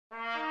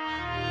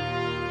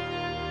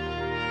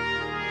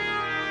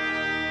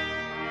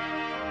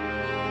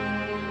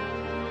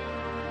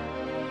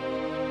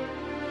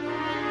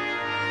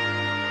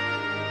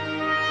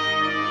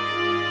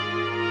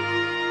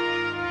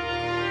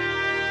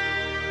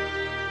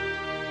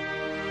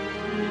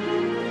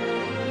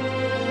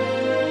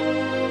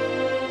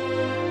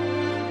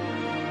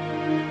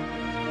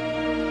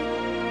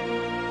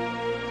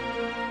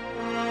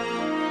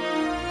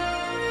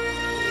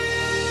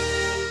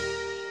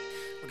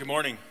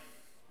morning.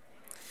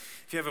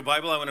 If you have a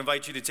Bible, I want to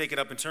invite you to take it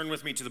up and turn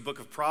with me to the book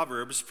of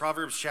Proverbs,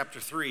 Proverbs chapter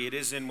 3. It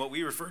is in what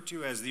we refer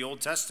to as the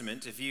Old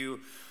Testament. If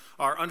you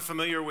are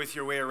unfamiliar with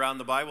your way around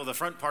the Bible, the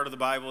front part of the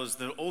Bible is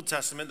the Old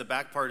Testament, the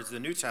back part is the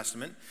New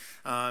Testament.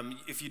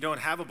 If you don't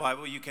have a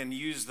Bible, you can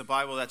use the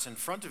Bible that's in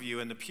front of you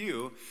in the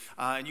pew,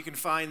 and you can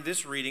find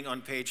this reading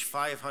on page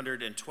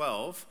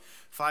 512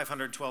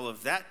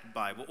 of that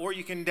Bible, or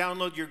you can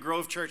download your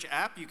Grove Church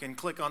app. You can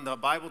click on the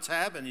Bible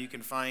tab, and you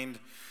can find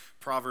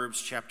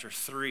Proverbs chapter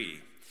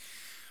 3.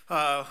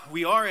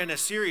 We are in a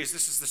series,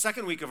 this is the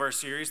second week of our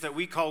series, that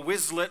we call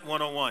WIS-Lit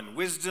 101,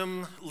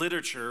 Wisdom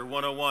Literature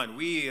 101.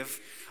 We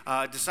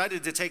have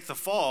decided to take the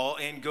fall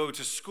and go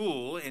to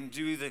school and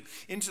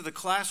into the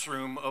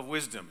classroom of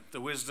wisdom,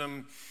 the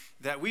wisdom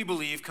that we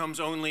believe comes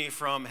only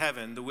from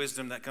heaven, the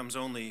wisdom that comes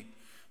only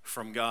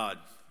from God.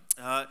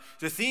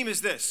 The theme is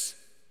this,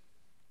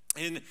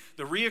 and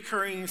the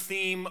reoccurring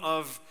theme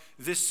of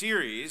this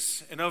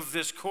series, and of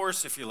this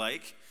course, if you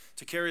like,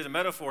 to carry the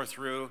metaphor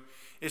through,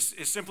 is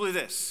simply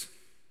this: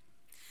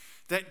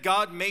 that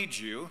God made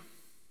you,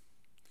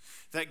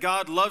 that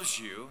God loves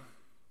you,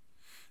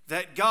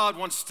 that God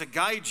wants to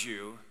guide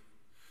you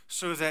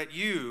so that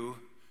you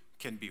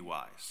can be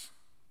wise.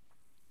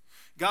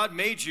 God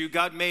made you,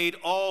 God made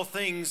all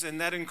things,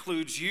 and that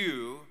includes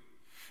you,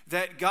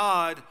 that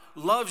God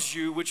loves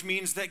you, which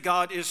means that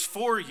God is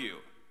for you.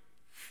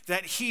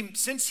 That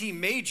since he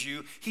made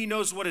you, he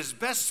knows what is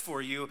best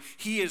for you.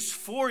 He is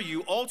for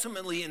you,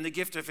 ultimately in the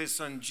gift of his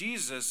son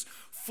Jesus,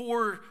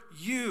 for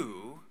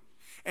you.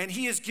 And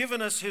he has given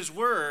us his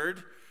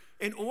word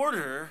in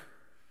order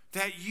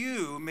that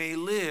you may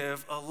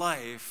live a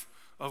life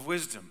of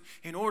wisdom,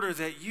 in order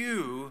that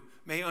you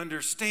may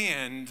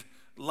understand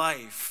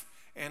life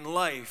and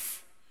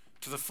life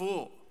to the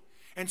full.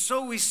 And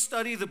so we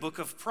study the book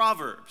of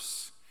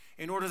Proverbs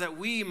in order that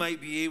we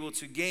might be able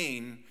to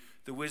gain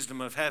the wisdom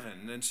of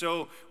heaven. And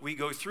so we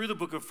go through the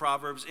book of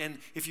Proverbs, and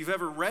if you've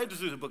ever read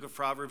through the book of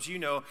Proverbs, you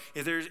know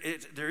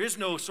there is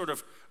no sort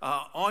of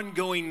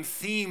ongoing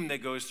theme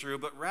that goes through,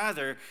 but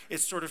rather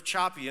it's sort of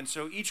choppy. And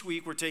so each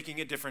week we're taking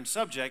a different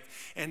subject,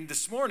 and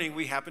this morning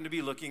we happen to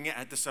be looking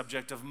at the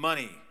subject of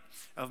money.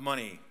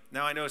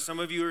 Now, I know some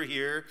of you are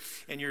here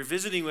and you're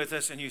visiting with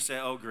us and you say,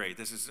 oh, great,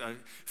 this is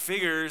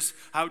figures.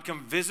 I would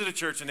come visit a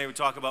church and they would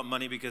talk about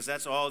money because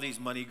that's all these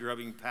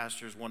money-grubbing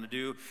pastors want to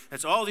do.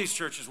 That's all these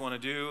churches want to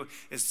do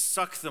is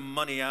suck the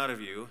money out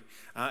of you.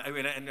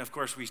 And of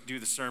course, we do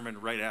the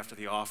sermon right after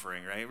the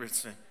offering, right?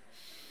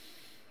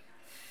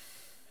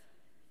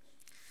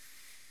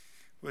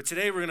 But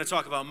today we're going to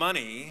talk about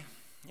money.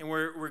 And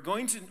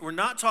we're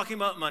not talking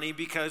about money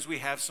because we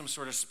have some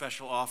sort of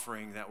special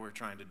offering that we're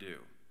trying to do.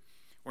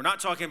 We're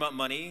not talking about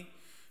money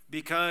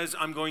because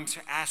I'm going to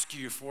ask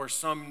you for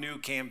some new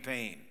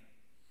campaign.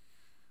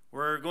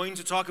 We're going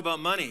to talk about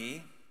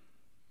money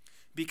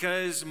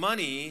because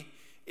money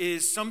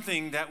is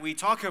something that we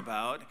talk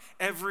about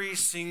every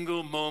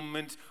single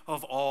moment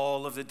of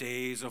all of the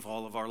days of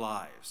all of our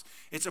lives.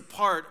 It's a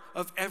part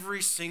of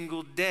every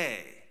single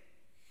day.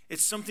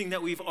 It's something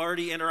that we've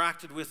already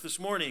interacted with this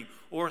morning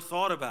or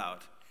thought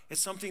about. It's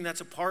something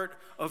that's a part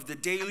of the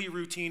daily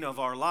routine of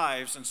our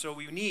lives, and so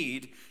we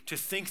need to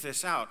think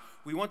this out.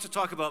 We want to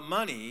talk about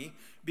money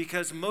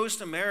because most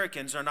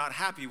Americans are not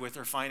happy with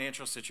their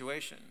financial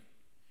situation.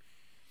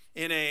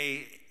 In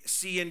a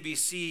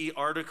CNBC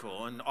article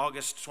on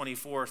August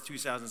 24th,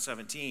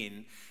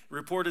 2017,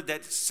 reported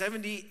that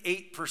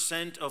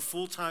 78% of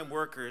full-time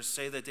workers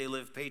say that they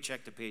live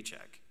paycheck to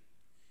paycheck.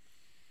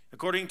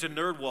 According to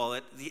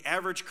NerdWallet, the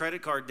average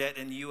credit card debt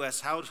in the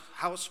U.S.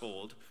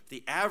 household,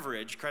 the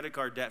average credit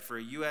card debt for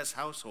a U.S.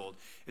 household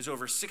is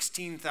over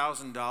 $16,000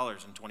 in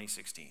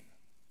 2016.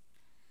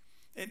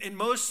 And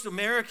most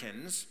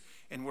Americans,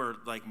 and we're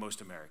like most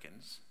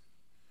Americans,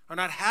 are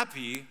not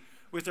happy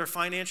with their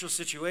financial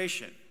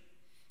situation.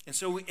 And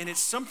so, and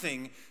it's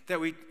something that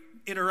we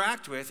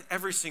interact with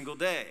every single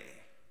day.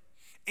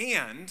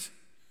 And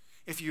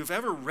if you've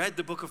ever read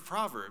the book of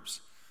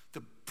Proverbs,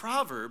 the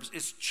Proverbs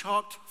is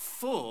chocked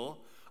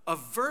full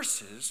of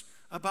verses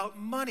about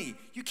money.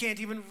 You can't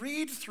even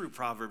read through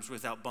Proverbs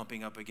without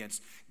bumping up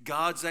against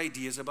God's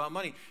ideas about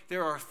money.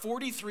 There are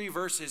 43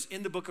 verses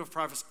in the book of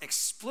Proverbs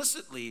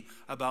explicitly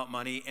about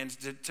money, and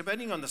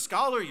depending on the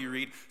scholar you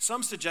read,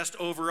 some suggest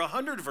over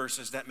 100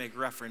 verses that make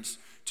reference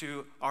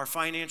to our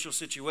financial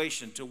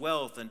situation, to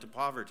wealth, and to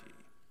poverty.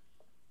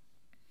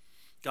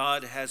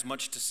 God has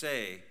much to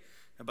say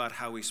about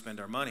how we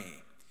spend our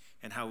money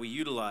and how we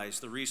utilize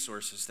the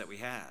resources that we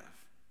have.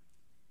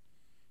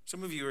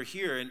 Some of you are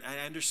here, and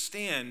I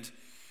understand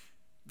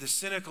the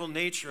cynical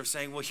nature of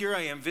saying, well, here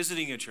I am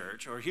visiting a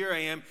church, or here I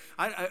am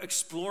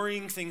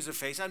exploring things of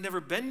faith. I've never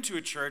been to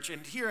a church,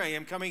 and here I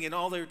am coming, and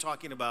all they're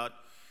talking about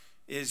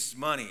is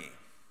money.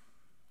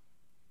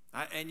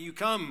 And you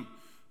come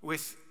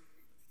with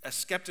a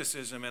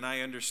skepticism, and I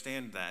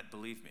understand that,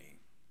 believe me.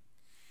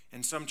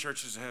 And some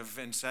churches have,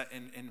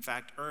 in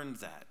fact, earned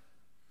that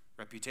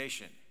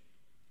reputation.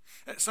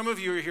 Some of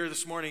you are here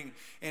this morning,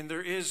 and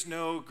there is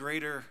no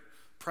greater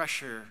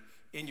pressure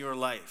in your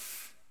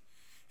life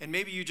And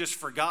maybe you just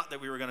forgot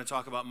that we were going to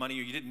talk about money,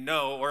 or you didn't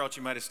know, or else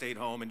you might have stayed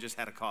home and just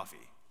had a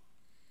coffee.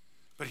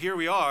 But here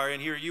we are,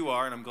 and here you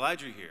are, and I'm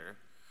glad you're here.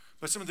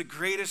 But some of the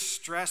greatest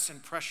stress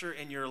and pressure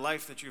in your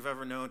life that you've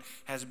ever known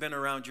has been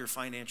around your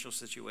financial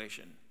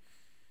situation.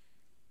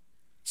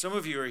 Some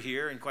of you are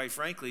here, and quite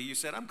frankly, you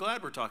said, I'm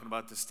glad we're talking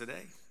about this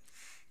today,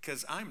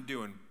 because I'm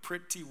doing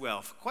pretty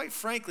well. Quite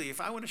frankly,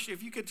 if I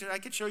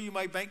could show you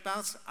my bank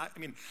balance.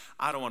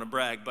 I don't want to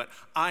brag, but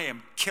I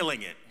am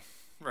killing it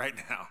right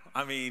now.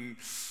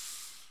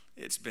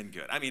 It's been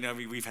good.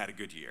 We've had a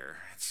good year.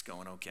 It's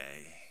going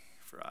okay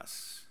for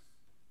us.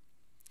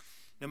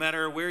 No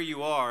matter where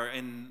you are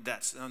on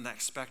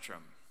that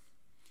spectrum,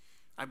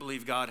 I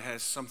believe God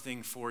has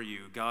something for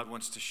you. God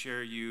wants to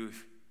share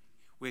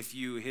with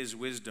you his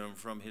wisdom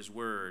from his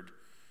word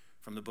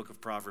from the book of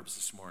Proverbs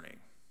this morning.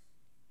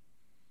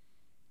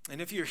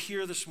 And if you're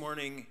here this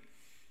morning,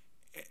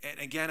 and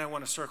again, I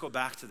want to circle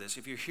back to this.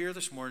 If you're here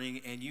this morning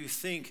and you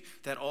think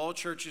that all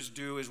churches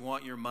do is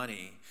want your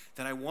money,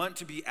 then I want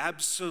to be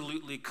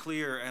absolutely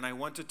clear, and I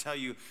want to tell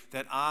you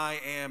that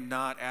I am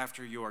not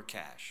after your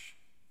cash.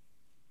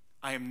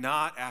 I am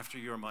not after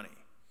your money,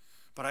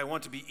 but I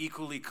want to be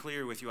equally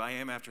clear with you. I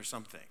am after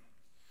something.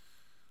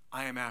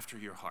 I am after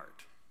your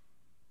heart.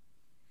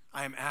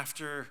 I am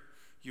after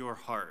your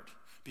heart,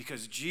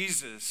 because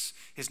Jesus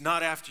is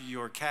not after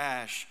your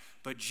cash,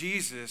 but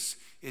Jesus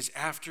is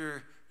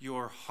after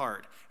your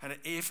heart. And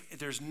if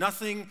there's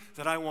nothing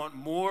that I want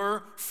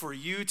more for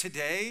you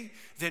today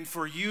than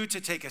for you to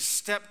take a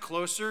step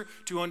closer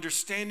to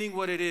understanding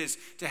what it is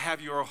to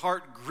have your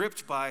heart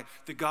gripped by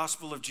the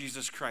gospel of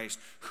Jesus Christ,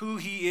 who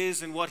he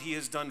is and what he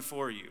has done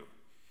for you.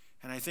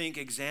 And I think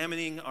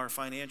examining our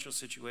financial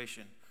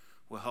situation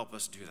will help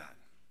us do that.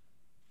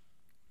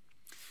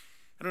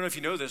 I don't know if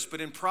you know this,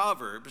 but in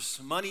Proverbs,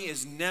 money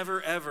is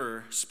never,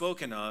 ever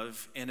spoken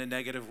of in a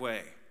negative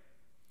way.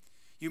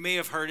 You may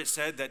have heard it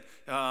said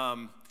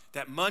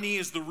that money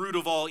is the root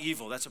of all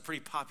evil. That's a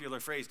pretty popular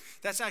phrase.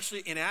 That's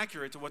actually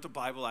inaccurate to what the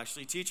Bible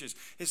actually teaches.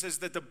 It says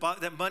that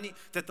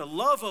the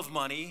love of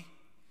money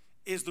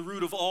is the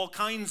root of all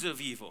kinds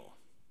of evil.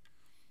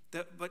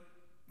 But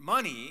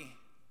money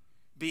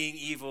being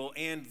evil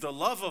and the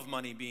love of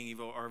money being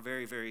evil are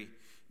very, very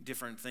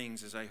different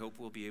things, as I hope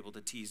we'll be able to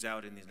tease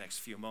out in these next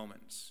few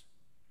moments.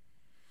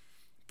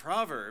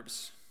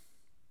 Proverbs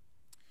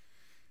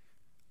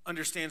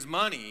understands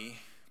money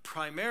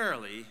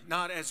primarily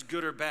not as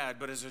good or bad,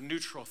 but as a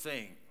neutral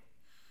thing.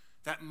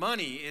 That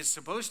money is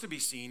supposed to be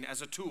seen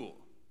as a tool.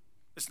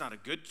 It's not a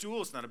good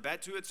tool, it's not a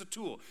bad tool, it's a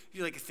tool.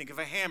 You think of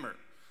a hammer.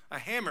 A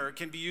hammer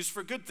can be used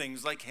for good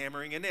things like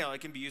hammering a nail. It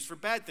can be used for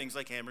bad things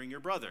like hammering your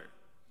brother.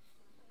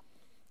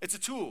 It's a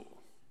tool.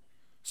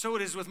 So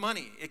it is with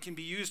money. It can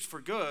be used for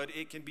good,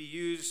 it can be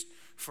used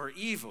for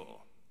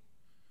evil.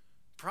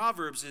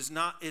 Proverbs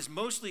is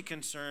mostly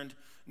concerned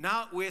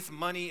not with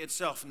money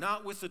itself,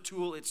 not with the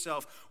tool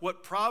itself.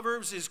 What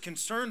Proverbs is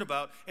concerned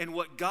about, and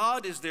what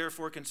God is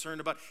therefore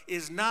concerned about,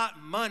 is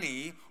not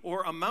money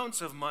or amounts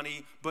of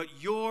money, but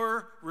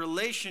your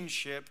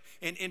relationship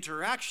and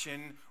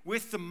interaction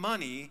with the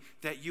money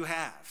that you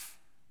have.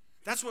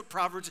 That's what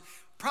Proverbs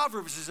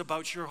is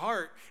about, your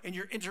heart and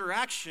your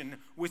interaction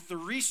with the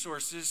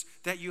resources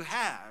that you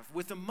have,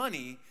 with the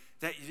money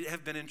that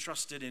have been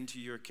entrusted into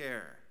your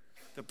care.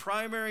 The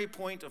primary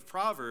point of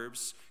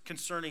Proverbs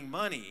concerning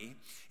money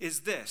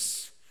is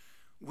this: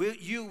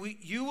 you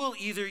will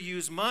either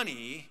use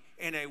money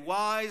in a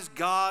wise,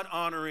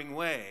 God-honoring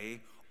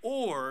way,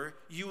 or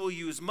you will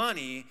use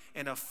money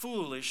in a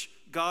foolish,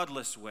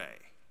 godless way.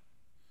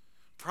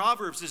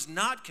 Proverbs is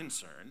not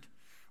concerned.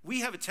 We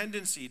have a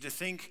tendency to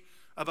think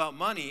about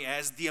money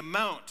as the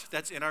amount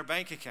that's in our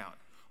bank account,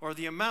 or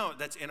the amount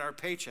that's in our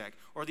paycheck,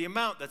 or the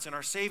amount that's in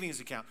our savings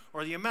account,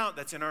 or the amount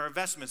that's in our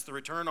investments, the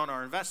return on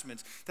our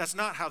investments. That's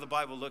not how the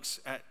Bible looks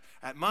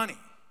at money.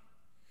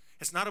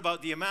 It's not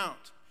about the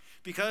amount,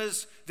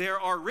 because there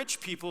are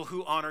rich people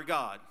who honor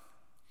God,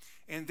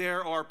 and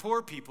there are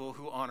poor people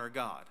who honor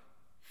God.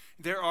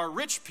 There are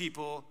rich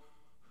people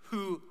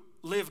who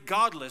live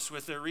godless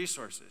with their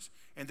resources,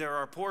 and there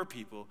are poor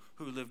people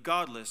who live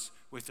godless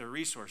with their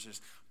resources.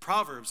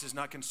 Proverbs is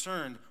not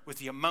concerned with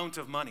the amount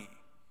of money.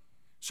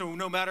 So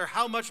no matter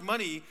how much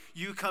money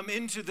you come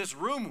into this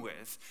room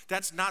with,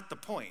 that's not the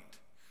point.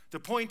 The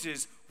point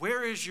is,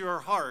 where is your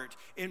heart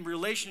in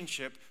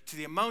relationship to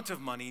the amount of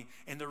money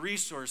and the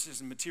resources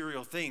and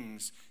material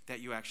things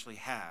that you actually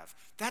have?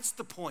 That's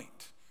the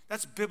point.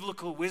 That's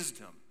biblical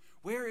wisdom.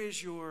 Where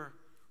is your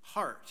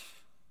heart?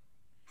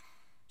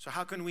 So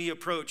how can we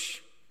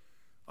approach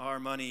our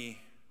money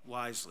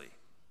wisely?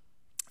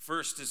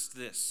 First is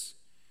this: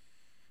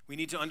 we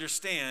need to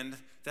understand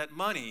that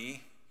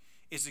money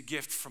is a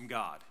gift from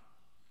God.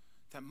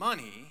 That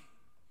money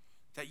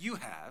that you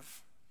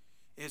have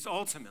is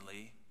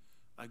ultimately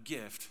a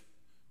gift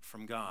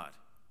from God.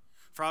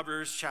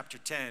 Proverbs chapter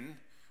 10,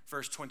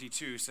 verse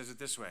 22 says it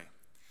this way: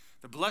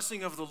 the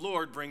blessing of the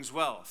Lord brings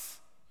wealth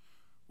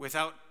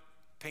without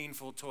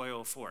painful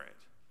toil for it.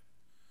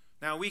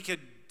 Now, we could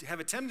have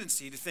a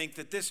tendency to think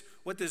that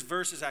what this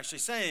verse is actually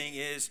saying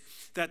is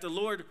that the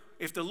Lord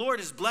if the Lord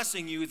is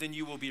blessing you, then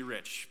you will be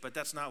rich. But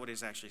that's not what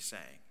he's actually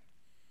saying.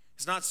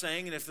 It's not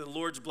saying, and if the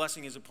Lord's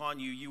blessing is upon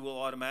you, you will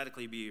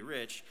automatically be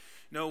rich.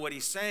 No, what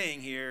he's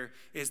saying here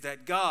is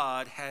that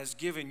God has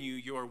given you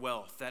your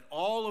wealth, that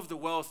all of the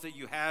wealth that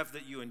you have,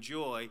 that you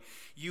enjoy,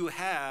 you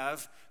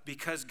have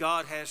because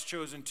God has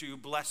chosen to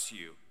bless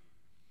you.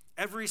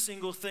 Every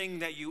single thing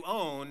that you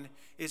own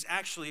is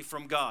actually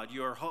from God.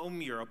 Your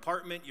home, your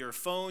apartment, your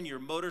phone, your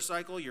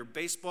motorcycle, your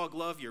baseball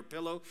glove, your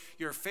pillow,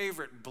 your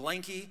favorite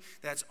blankie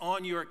that's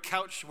on your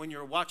couch when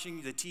you're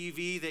watching the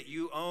TV that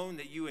you own,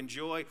 that you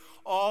enjoy.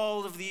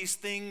 All of these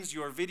things,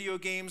 your video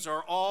games,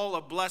 are all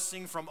a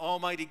blessing from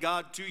Almighty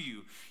God to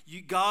you.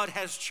 God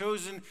has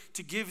chosen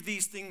to give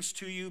these things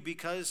to you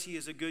because he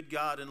is a good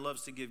God and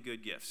loves to give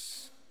good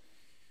gifts.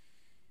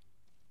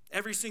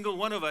 Every single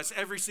one of us,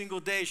 every single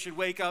day, should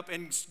wake up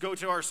and go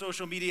to our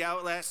social media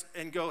outlets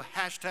and go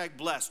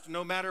 #blessed.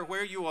 No matter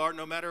where you are,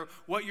 no matter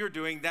what you're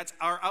doing, that's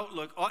our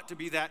outlook, ought to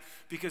be that,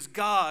 because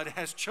God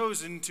has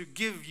chosen to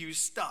give you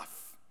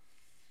stuff.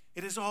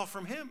 It is all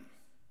from him.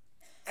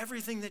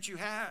 Everything that you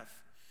have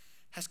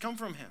has come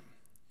from him.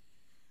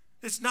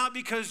 It's not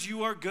because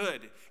you are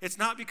good. It's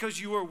not because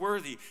you are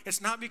worthy.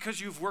 It's not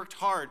because you've worked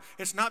hard.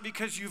 It's not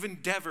because you've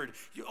endeavored.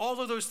 All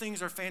of those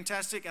things are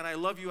fantastic, and I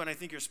love you, and I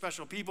think you're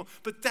special people,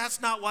 but that's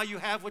not why you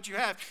have what you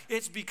have.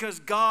 It's because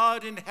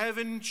God in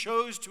heaven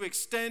chose to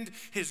extend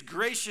his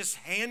gracious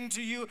hand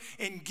to you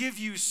and give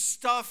you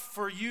stuff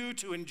for you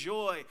to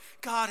enjoy.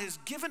 God has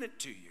given it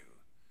to you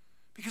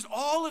because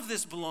all of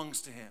this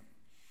belongs to him,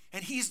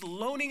 and he's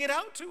loaning it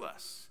out to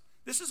us.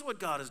 This is what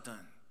God has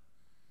done.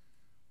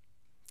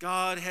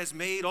 God has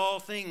made all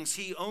things.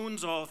 He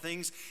owns all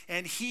things.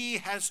 And he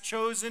has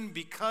chosen,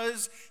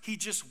 because he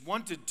just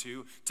wanted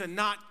to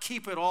not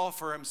keep it all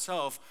for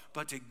himself,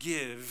 but to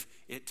give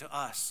it to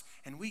us.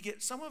 And we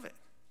get some of it.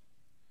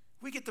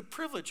 We get the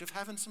privilege of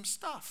having some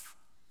stuff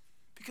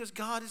because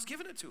God has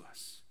given it to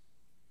us.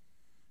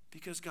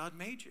 Because God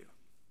made you.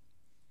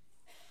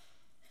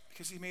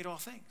 Because he made all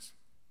things.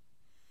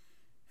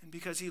 And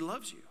because he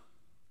loves you.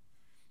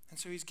 And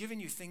so he's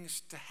given you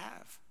things to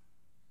have.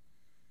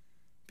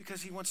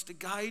 Because he wants to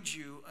guide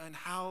you on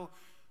how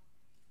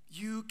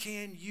you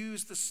can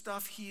use the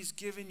stuff he's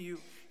given you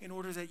in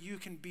order that you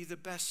can be the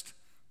best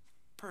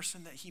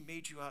person that he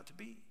made you out to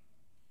be.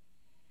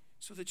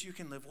 So that you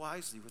can live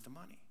wisely with the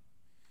money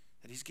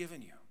that he's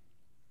given you.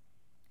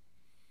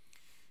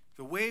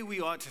 The way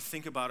we ought to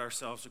think about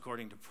ourselves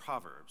according to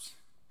Proverbs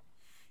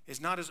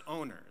is not as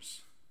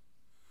owners,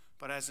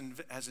 but as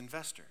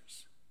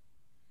investors.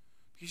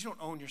 Because you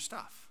don't own your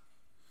stuff,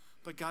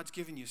 but God's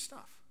given you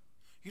stuff.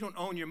 You don't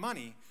own your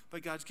money,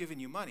 but God's given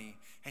you money,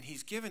 and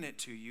he's given it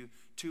to you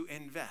to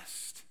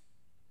invest.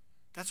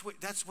 That's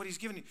what he's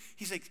given you.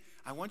 He's like,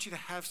 I want you to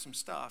have some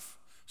stuff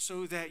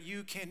so that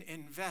you can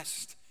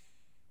invest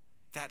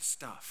that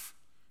stuff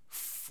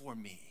for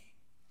me.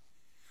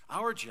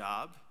 Our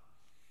job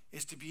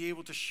is to be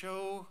able to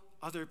show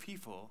other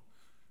people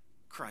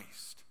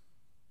Christ.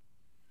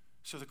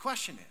 So the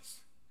question is,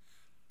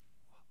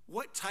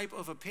 what type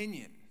of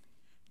opinion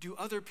do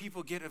other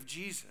people get of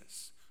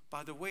Jesus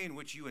by the way in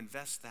which you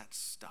invest that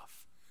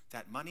stuff,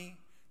 that money,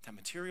 that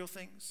material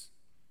things?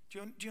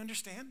 Do you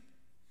understand?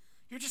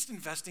 You're just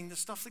investing the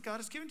stuff that God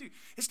has given to you.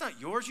 It's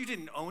not yours. You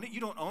didn't own it. You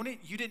don't own it.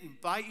 You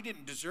didn't buy it. You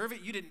didn't deserve it.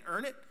 You didn't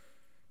earn it.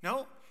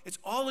 No, it's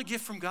all a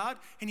gift from God.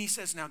 And he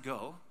says, now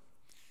go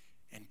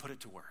and put it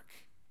to work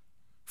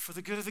for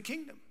the good of the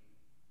kingdom,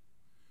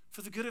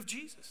 for the good of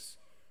Jesus,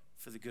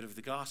 for the good of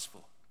the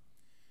gospel.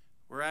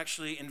 We're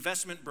actually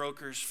investment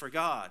brokers for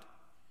God.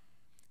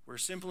 We're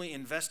simply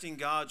investing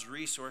God's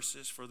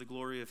resources for the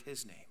glory of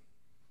his name.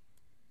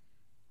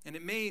 And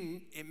it may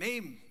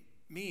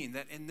mean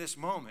that in this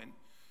moment,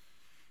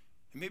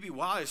 it may be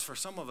wise for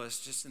some of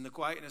us, just in the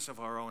quietness of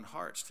our own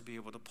hearts, to be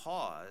able to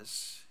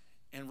pause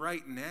and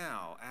right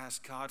now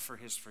ask God for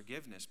his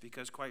forgiveness.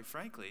 Because quite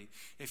frankly,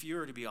 if you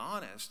were to be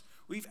honest,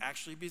 we've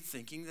actually been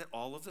thinking that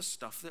all of the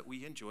stuff that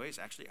we enjoy is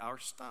actually our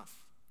stuff.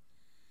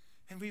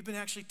 And we've been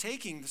actually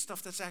taking the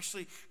stuff that's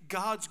actually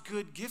God's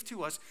good gift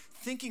to us,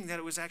 thinking that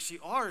it was actually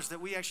ours, that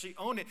we actually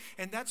own it.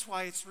 And that's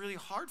why it's really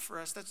hard for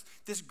us. That's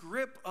this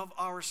grip of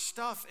our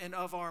stuff and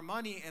of our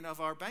money and of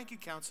our bank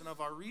accounts and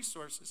of our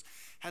resources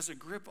has a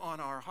grip on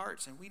our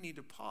hearts. And we need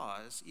to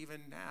pause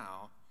even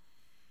now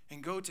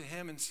and go to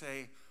him and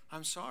say,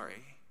 I'm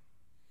sorry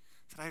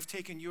that I've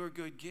taken your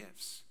good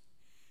gifts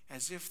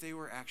as if they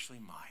were actually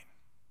mine.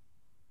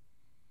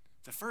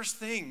 The first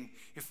thing,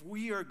 if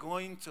we are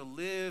going to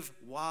live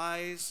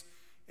wise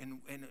and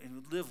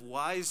live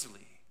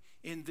wisely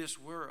in this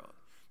world,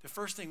 the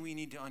first thing we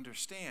need to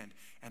understand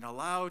and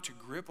allow to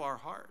grip our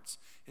hearts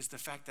is the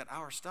fact that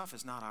our stuff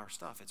is not our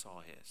stuff, it's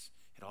all his.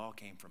 It all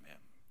came from him.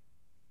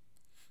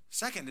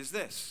 Second is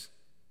this,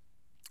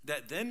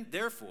 that then,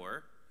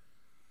 therefore,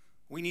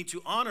 we need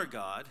to honor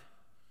God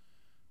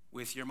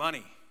with your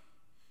money.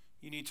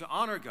 You need to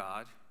honor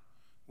God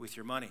with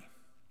your money.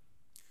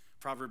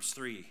 Proverbs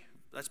 3.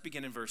 Let's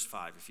begin in verse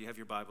 5, if you have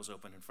your Bibles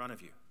open in front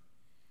of you.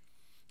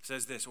 It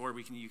says this, or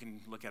you can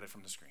look at it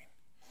from the screen.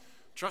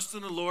 Trust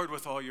in the Lord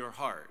with all your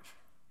heart.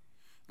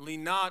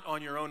 Lean not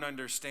on your own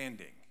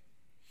understanding.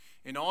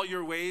 In all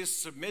your ways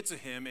submit to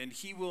him, and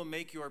he will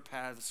make your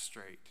paths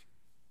straight.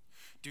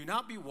 Do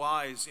not be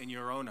wise in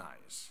your own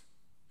eyes.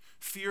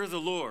 Fear the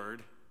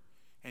Lord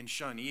and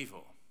shun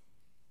evil.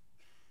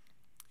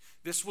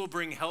 This will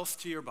bring health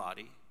to your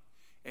body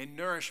and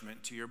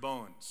nourishment to your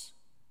bones.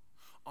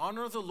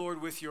 Honor the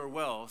Lord with your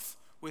wealth,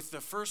 with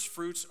the first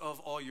fruits of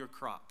all your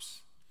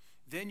crops.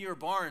 Then your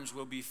barns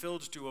will be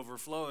filled to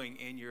overflowing,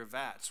 and your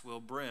vats will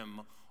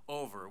brim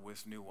over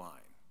with new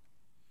wine.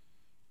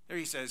 There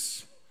he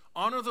says,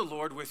 honor the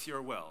Lord with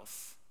your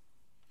wealth,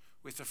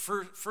 with the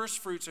first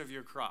fruits of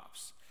your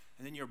crops,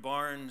 and then your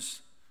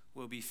barns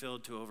will be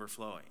filled to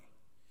overflowing.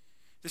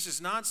 This is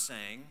not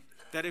saying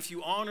that if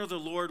you honor the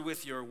Lord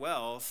with your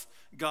wealth,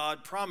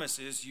 God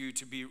promises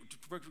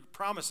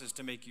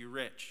to make you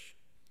rich.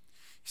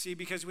 See,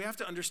 because we have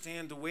to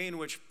understand the way in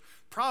which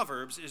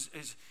Proverbs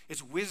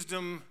is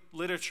wisdom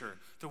literature.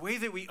 The way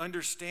that we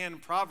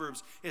understand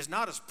Proverbs is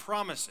not as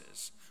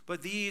promises,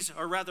 but these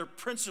are rather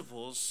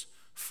principles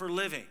for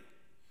living.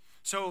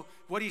 So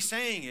what he's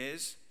saying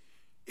is,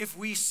 if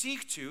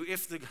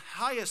the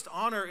highest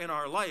honor in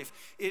our life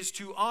is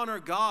to honor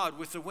God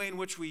with the way in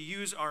which we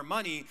use our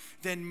money,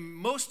 then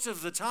most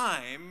of the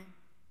time,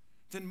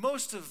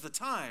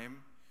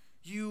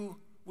 you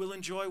will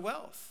enjoy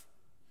wealth,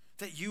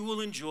 that you will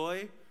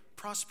enjoy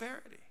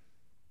prosperity.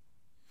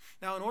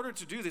 Now, in order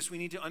to do this, we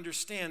need to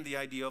understand the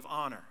idea of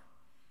honor.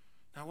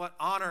 Now, what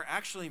honor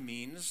actually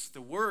means,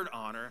 the word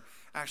honor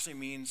actually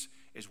means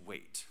is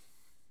weight.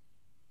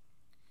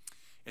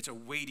 It's a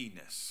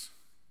weightiness.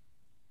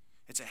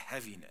 It's a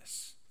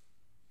heaviness.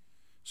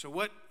 So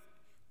what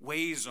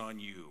weighs on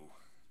you?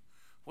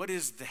 What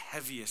is the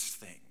heaviest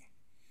thing?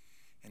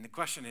 And the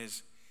question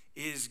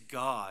is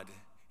God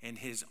and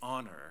his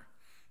honor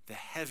the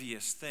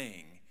heaviest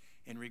thing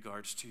in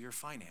regards to your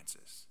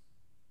finances?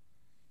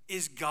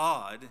 Is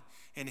God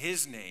and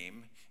his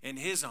name and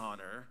his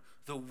honor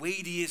the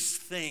weightiest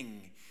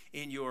thing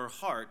in your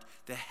heart,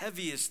 the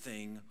heaviest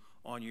thing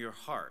on your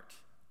heart?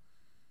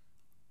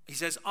 He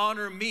says,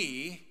 honor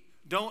me,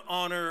 don't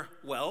honor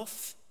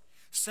wealth.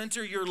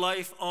 Center your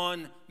life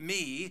on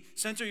me.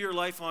 Center your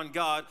life on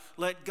God.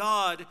 Let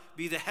God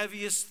be the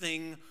heaviest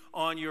thing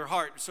on your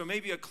heart. So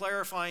maybe a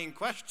clarifying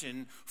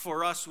question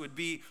for us would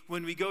be,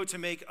 when we go to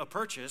make a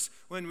purchase,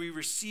 when we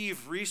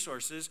receive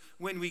resources,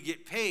 when we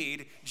get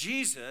paid,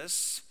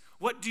 Jesus,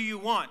 what do you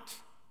want?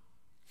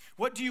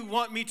 What do you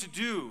want me to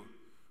do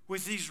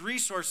with these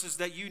resources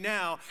that you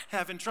now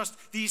have in trust?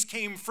 These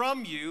came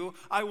from you.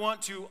 I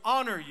want to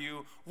honor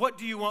you. What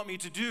do you want me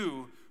to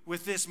do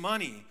with this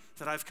money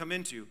that I've come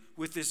into,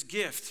 with this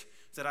gift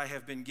that I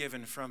have been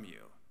given from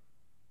you?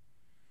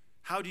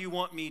 How do you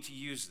want me to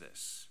use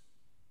this?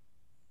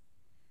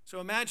 So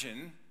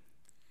imagine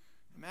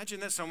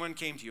that someone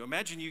came to you.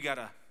 Imagine you got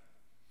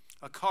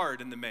a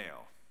card in the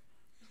mail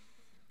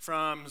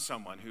from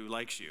someone who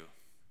likes you.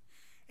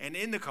 And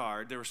in the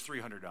card, there was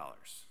 $300.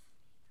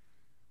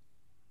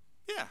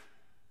 Yeah,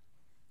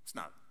 it's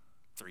not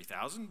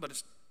 3,000, but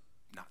it's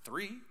not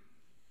 3.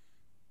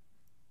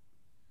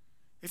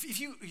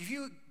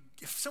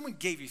 If someone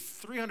gave you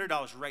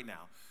 $300 right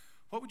now,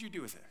 what would you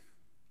do with it?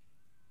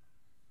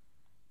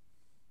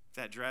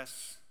 That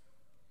dress,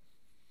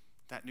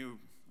 that new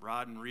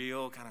rod and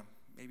reel, kind of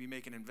maybe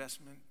make an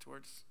investment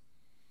towards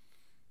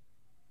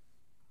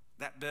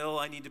that bill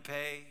I need to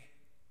pay.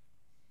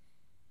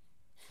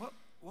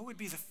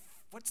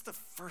 What's the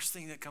first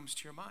thing that comes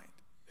to your mind?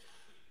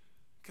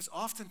 Because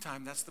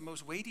oftentimes that's the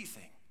most weighty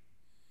thing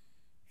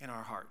in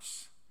our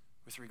hearts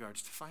with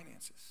regards to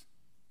finances.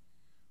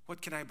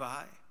 What can I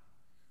buy?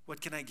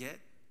 What can I get?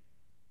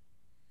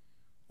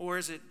 Or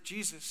is it,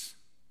 Jesus,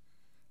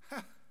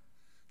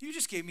 you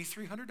just gave me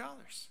 $300.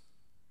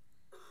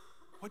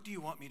 What do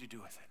you want me to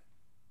do with it?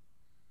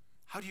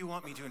 How do you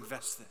want me to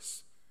invest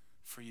this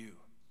for you?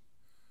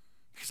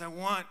 Because I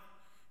want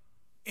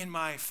in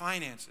my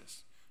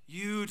finances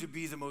you to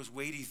be the most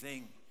weighty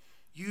thing,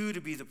 you to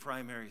be the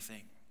primary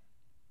thing.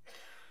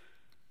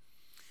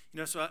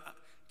 So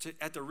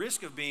at the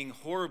risk of being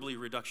horribly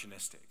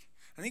reductionistic,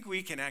 I think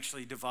we can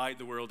actually divide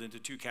the world into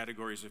two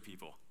categories of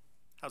people.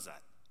 How's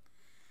that?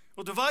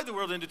 We'll divide the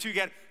world into two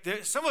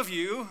categories. Some of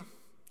you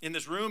in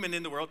this room and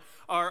in the world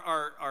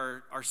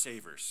are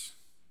savers.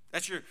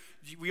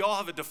 We all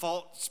have a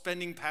default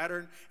spending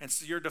pattern, and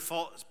so your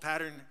default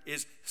pattern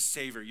is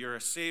saver. You're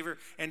a saver.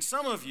 And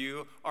some of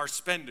you are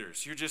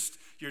spenders.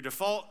 Your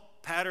default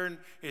pattern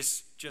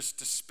is just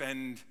to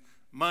spend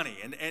money.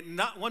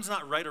 And one's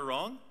not right or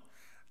wrong.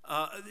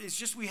 It's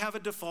just we have a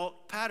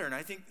default pattern.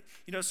 I think,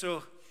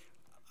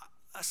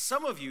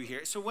 some of you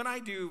here, so when I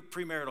do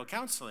premarital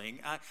counseling,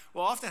 I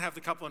will often have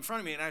the couple in front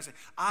of me, and I say,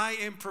 I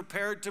am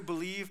prepared to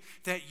believe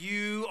that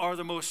you are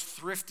the most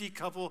thrifty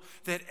couple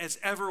that has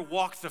ever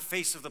walked the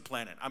face of the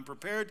planet. I'm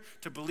prepared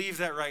to believe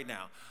that right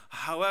now.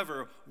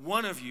 However,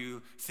 one of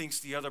you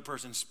thinks the other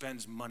person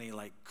spends money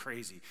like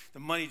crazy. The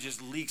money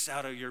just leaks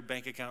out of your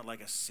bank account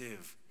like a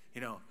sieve,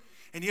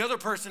 And the other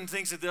person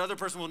thinks that the other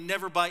person will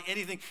never buy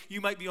anything. You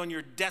might be on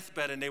your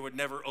deathbed and they would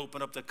never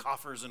open up the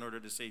coffers in order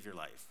to save your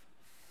life.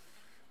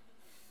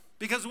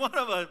 Because one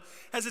of us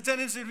has a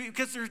tendency to be,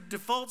 because there's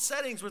default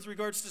settings with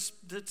regards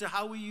to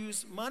how we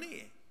use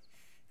money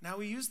and how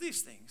we use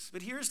these things.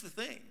 But here's the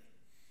thing.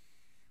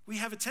 We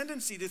have a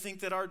tendency to think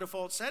that our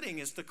default setting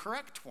is the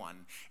correct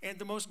one and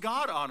the most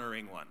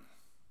God-honoring one.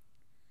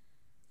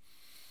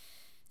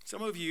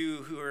 Some of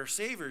you who are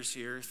savers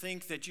here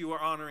think that you are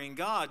honoring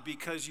God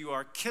because you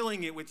are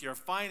killing it with your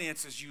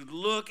finances. You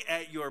look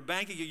at your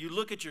bank account, you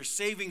look at your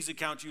savings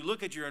account, you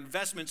look at your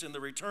investments and the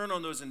return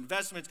on those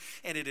investments,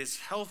 and it is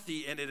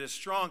healthy and it is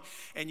strong,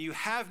 and you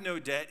have no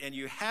debt and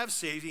you have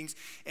savings,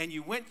 and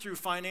you went through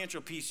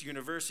Financial Peace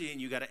University and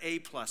you got an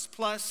A++,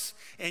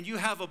 and you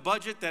have a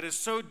budget that is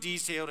so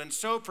detailed and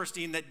so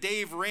pristine that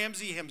Dave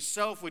Ramsey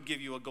himself would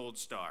give you a gold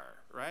star,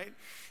 right?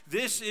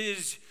 This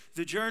is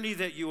the journey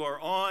that you are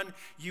on.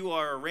 You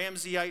are a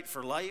Ramseyite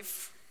for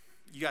life.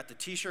 You got the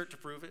t-shirt to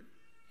prove it.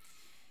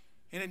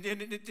 And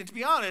to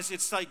be honest,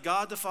 it's like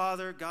God the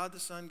Father, God the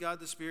Son, God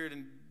the Spirit,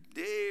 and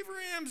Dave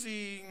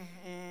Ramsey,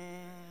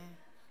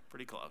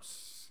 pretty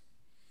close.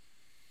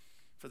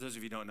 For those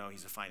of you who don't know,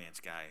 he's a finance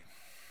guy.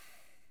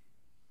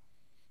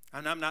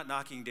 And I'm not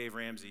knocking Dave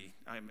Ramsey.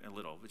 I'm a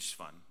little, which is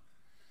fun.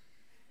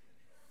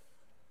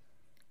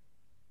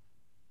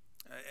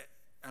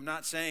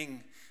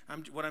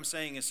 What I'm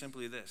saying is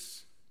simply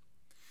this,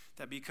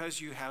 that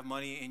because you have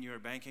money in your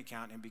bank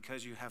account and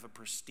because you have a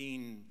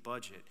pristine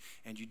budget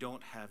and you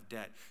don't have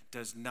debt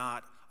does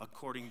not,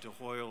 according to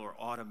Hoyle, or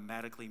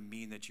automatically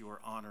mean that you are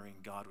honoring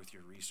God with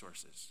your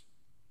resources.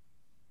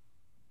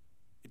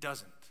 It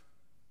doesn't.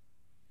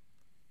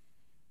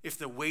 If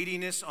the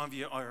weightiness on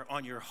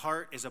your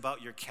heart is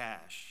about your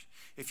cash,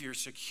 if your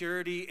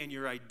security and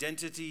your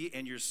identity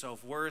and your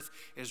self-worth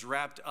is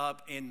wrapped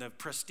up in the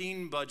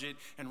pristine budget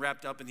and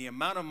wrapped up in the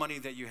amount of money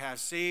that you have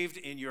saved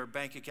in your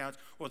bank account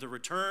or the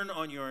return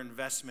on your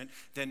investment,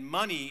 then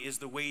money is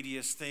the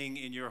weightiest thing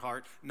in your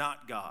heart,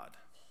 not God.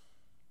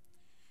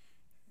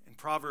 And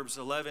Proverbs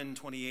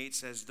 11:28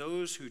 says,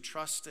 "Those who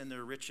trust in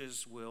their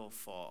riches will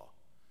fall,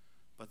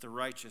 but the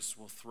righteous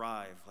will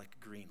thrive like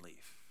a green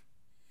leaf."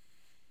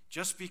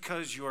 Just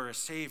because you're a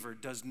saver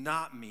does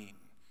not mean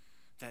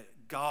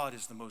that God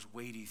is the most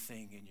weighty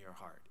thing in your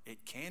heart.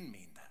 It can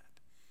mean that.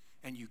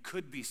 And you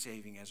could be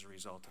saving as a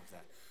result of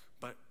that.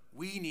 But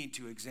we need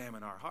to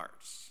examine our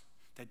hearts.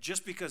 That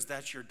just because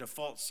that's your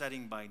default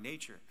setting by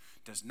nature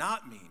does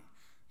not mean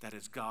that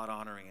it's God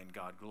honoring and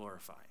God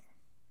glorifying.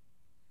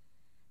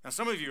 Now,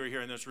 some of you are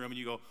here in this room and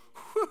you go,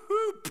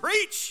 whoo-hoo,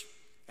 preach!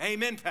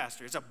 Amen,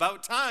 Pastor. It's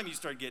about time you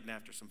start getting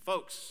after some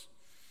folks.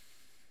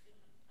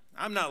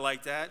 I'm not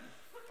like that.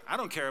 I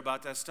don't care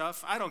about that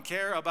stuff. I don't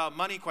care about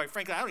money. Quite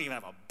frankly, I don't even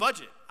have a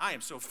budget. I am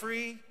so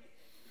free.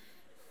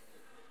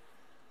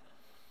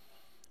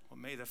 Well,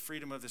 may the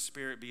freedom of the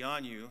Spirit be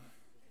on you.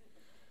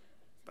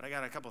 But I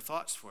got a couple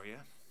thoughts for you.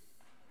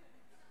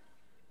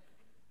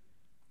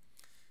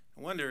 I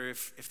wonder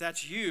if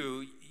that's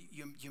you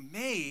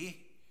may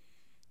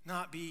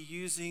not be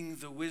using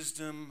the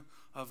wisdom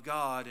of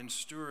God in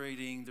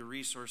stewarding the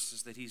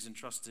resources that He's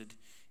entrusted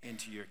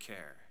into your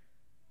care.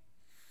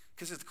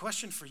 Because the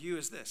question for you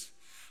is this: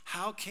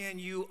 how can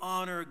you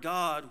honor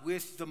God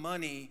with the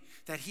money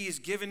that He has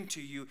given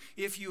to you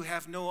if you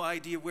have no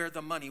idea where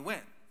the money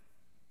went?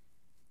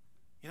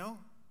 You know?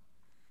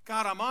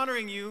 God, I'm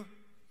honoring you.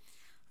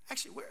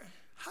 Actually,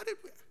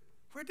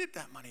 where did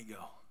that money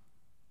go?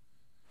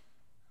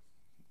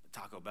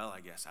 Taco Bell,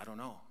 I guess. I don't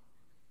know.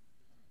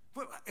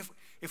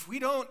 If we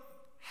don't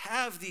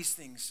have these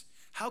things,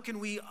 how can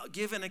we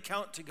give an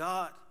account to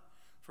God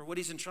for what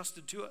He's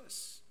entrusted to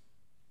us?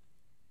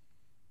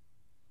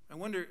 I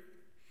wonder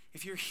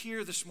if you're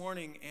here this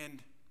morning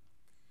and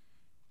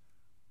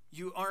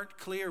you aren't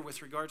clear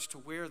with regards to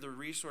where the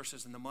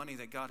resources and the money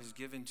that God has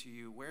given to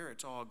you, where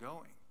it's all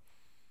going.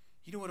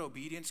 You know what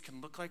obedience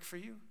can look like for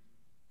you?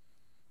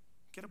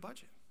 Get a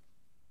budget.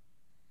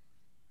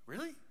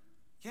 Really?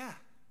 Yeah.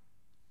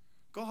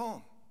 Go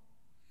home.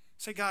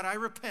 Say, God, I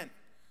repent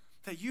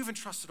that you've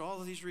entrusted all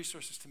of these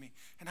resources to me,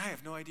 and I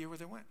have no idea where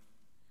they went.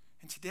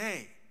 And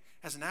today,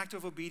 as an act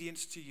of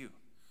obedience to you,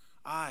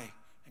 I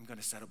am going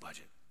to set a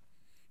budget.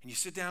 And you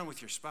sit down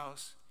with your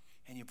spouse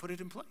and you put it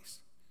in place.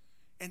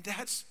 And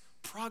that's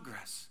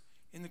progress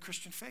in the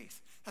Christian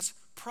faith. That's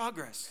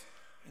progress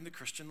in the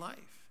Christian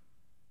life.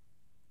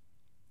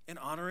 And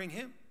honoring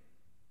Him.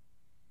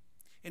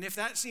 And if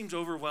that seems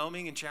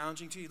overwhelming and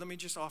challenging to you, let me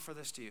just offer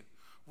this to you.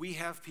 We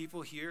have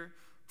people here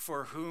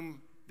for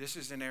whom this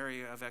is an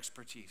area of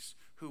expertise,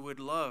 who would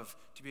love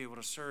to be able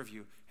to serve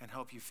you and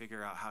help you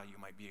figure out how you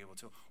might be able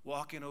to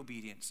walk in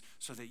obedience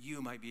so that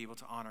you might be able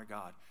to honor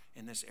God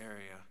in this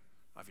area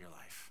of your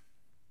life.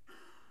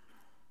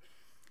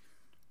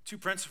 Two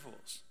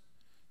principles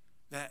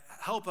that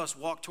help us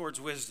walk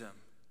towards wisdom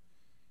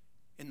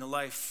in the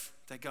life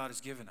that God has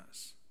given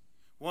us.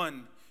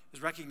 One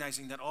is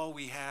recognizing that all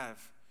we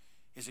have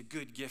is a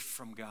good gift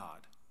from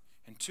God.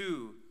 And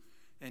two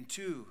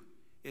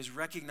is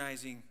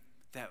recognizing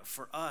that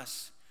for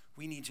us,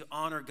 we need to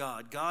honor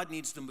God. God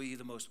needs to be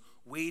the most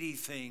weighty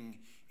thing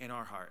in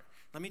our heart.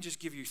 Let me just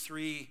give you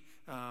 3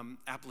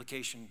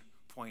 application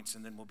points,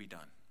 and then we'll be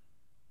done.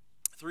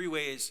 3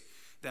 ways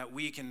that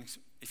we can,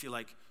 if you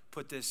like,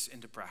 put this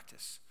into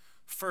practice.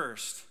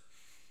 First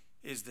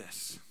is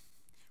this.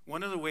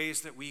 One of the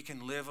ways that we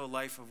can live a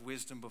life of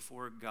wisdom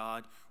before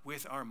God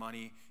with our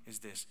money is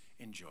this: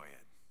 enjoy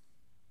it.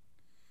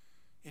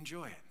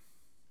 Enjoy it.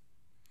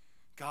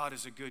 God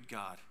is a good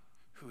God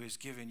who has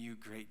given you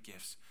great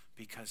gifts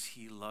because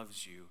he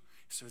loves you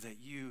so that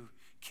you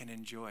can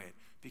enjoy it,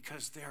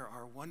 because there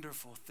are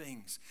wonderful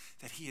things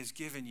that he has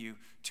given you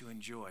to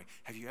enjoy.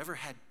 Have you ever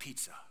had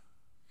pizza?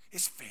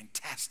 It's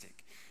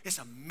fantastic. It's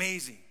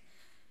amazing.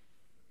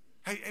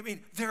 I mean,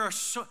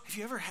 have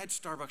you ever had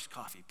Starbucks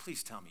coffee?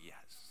 Please tell me yes.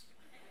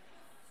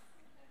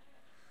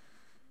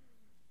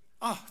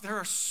 Oh, there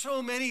are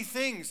so many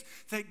things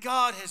that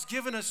God has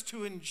given us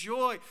to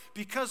enjoy.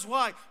 Because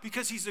why?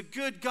 Because he's a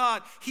good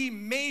God. He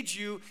made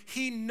you,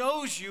 he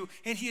knows you,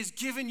 and he has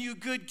given you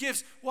good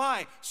gifts.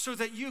 Why? So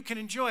that you can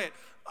enjoy it.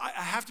 I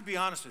have to be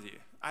honest with you.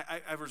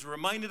 I was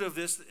reminded of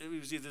this. It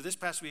was either this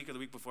past week or the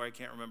week before. I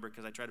can't remember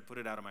because I tried to put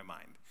it out of my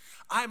mind.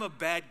 I'm a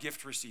bad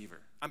gift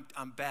receiver.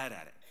 I'm bad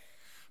at it.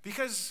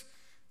 Because,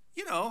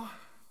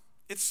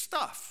 it's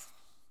stuff.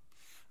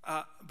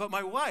 But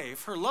my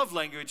wife, her love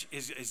language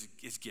is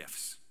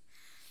gifts.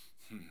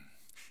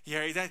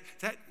 Yeah,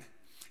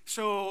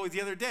 So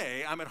the other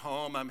day, I'm at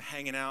home, I'm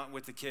hanging out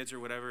with the kids or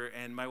whatever,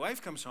 and my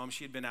wife comes home.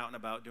 She had been out and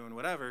about doing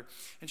whatever,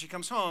 and she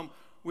comes home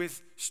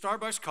with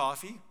Starbucks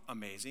coffee,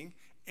 amazing,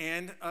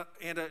 and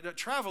a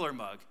traveler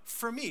mug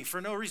for me,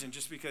 for no reason,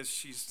 just because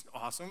she's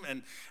awesome.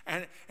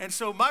 And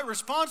so my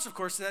response, of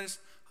course, to that is,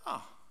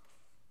 oh,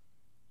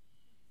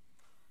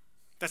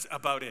 that's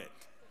about it.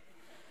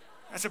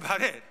 That's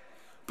about it.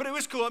 But it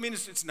was cool. I mean,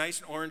 it's nice,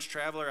 an orange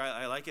traveler.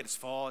 I like it. It's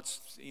fall.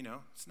 It's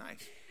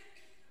nice.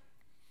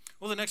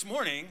 Well, the next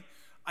morning,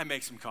 I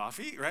make some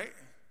coffee, right?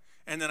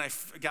 And then I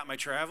got my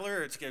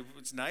traveler.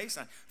 It's nice.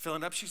 I fill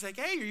it up. She's like,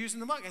 hey, you're using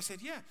the mug. I said,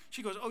 yeah.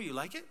 She goes, oh, you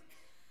like it?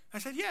 I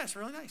said, yeah, it's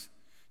really nice.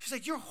 She's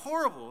like, you're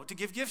horrible to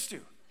give gifts to.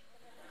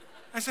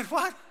 I said,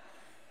 what?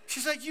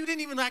 She's like, you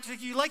didn't even act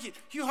like you like it.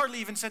 You hardly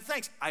even said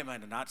thanks. I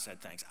might have not said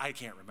thanks. I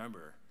can't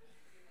remember.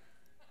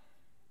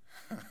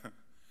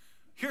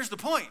 Here's the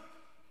point.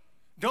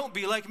 Don't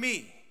be like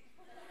me.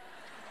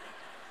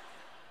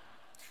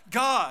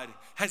 God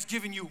has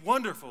given you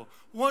wonderful,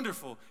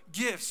 wonderful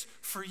gifts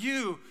for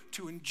you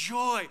to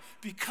enjoy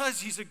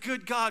because he's a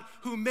good God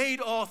who made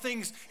all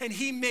things, and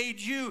he made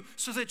you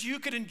so that you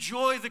could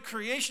enjoy the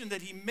creation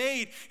that he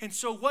made. And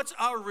so what's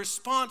our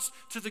response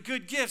to the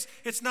good gifts?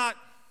 It's not,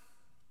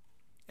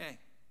 hey,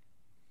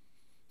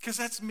 because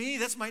that's me.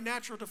 That's my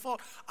natural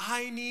default.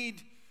 I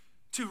need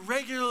to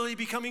regularly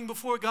be coming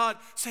before God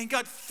saying,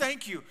 God,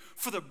 thank you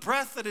for the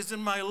breath that is in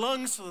my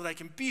lungs so that I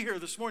can be here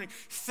this morning.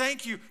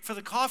 Thank you for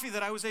the coffee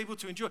that I was able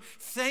to enjoy.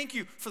 Thank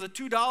you for the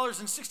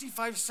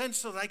 $2.65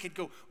 so that I could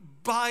go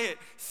buy it.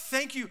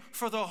 Thank you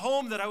for the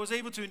home that I was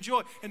able to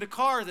enjoy and the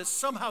car that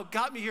somehow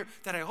got me here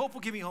that I hope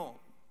will get me home.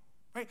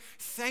 Right?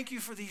 Thank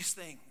you for these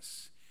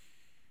things.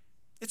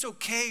 It's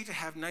okay to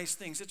have nice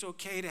things. It's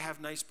okay to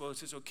have nice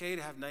boats. It's okay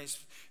to have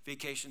nice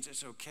vacations.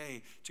 It's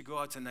okay to go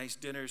out to nice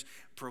dinners,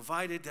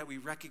 provided that we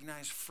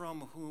recognize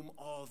from whom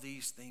all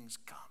these things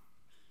come,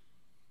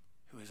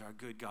 who is our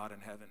good God in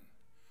heaven,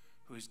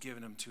 who has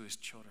given them to his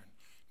children,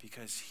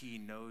 because he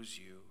knows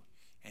you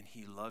and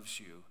he loves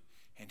you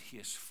and he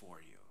is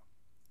for you.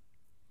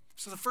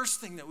 So the first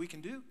thing that we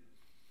can do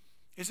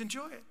is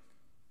enjoy it.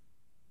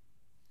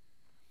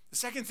 The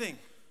second thing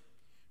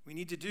we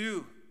need to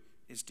do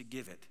is to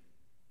give it.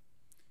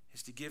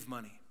 Is to give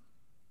money.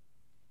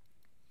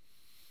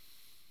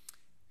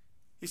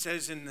 He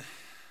says in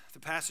the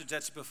passage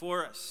that's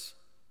before us,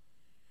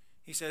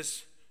 he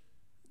says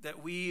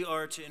that we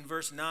are to, in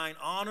verse 9,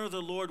 honor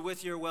the Lord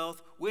with your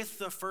wealth, with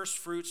the first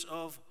fruits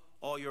of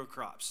all your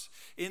crops.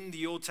 In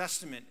the Old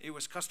Testament, it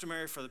was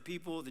customary for the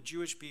people, the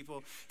Jewish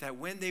people, that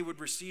when they would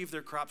receive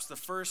their crops, the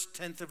first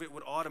tenth of it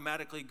would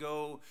automatically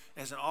go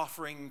as an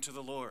offering to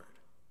the Lord.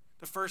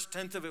 The first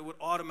tenth of it would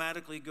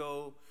automatically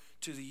go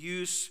to the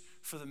use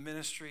for the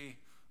ministry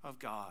of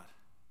God.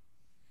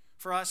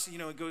 For us,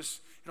 it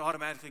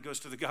automatically goes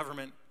to the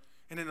government,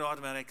 and then it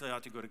automatically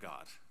ought to go to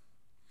God.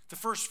 The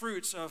first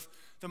fruits of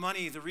the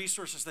money, the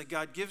resources that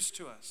God gives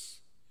to us.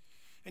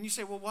 And you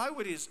say, well, why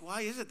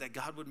is it that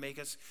God would make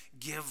us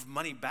give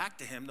money back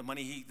to him, the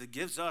money he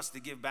gives us to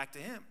give back to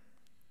him?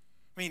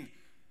 I mean,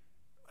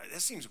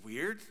 that seems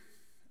weird.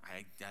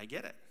 I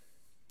get it.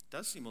 It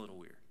does seem a little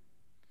weird.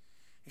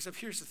 Except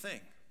here's the thing.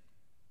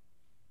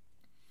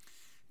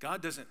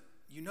 God doesn't,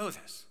 you know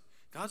this.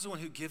 God's the one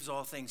who gives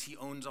all things. He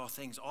owns all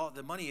things. All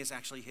the money is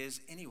actually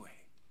his anyway.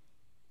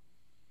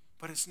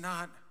 But it's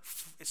not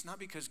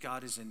because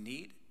God is in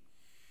need.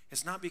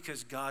 It's not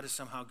because God is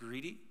somehow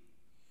greedy.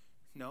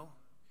 No.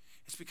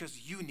 It's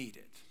because you need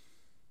it.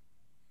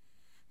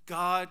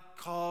 God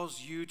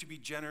calls you to be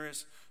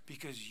generous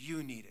because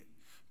you need it.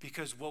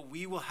 Because what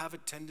we will have a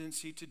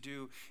tendency to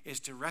do is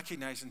to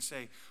recognize and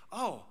say,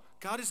 oh,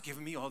 God has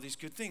given me all these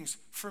good things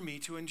for me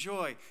to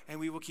enjoy, and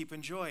we will keep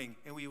enjoying,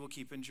 and we will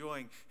keep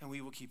enjoying, and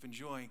we will keep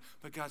enjoying.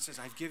 But God says,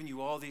 I've given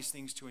you all these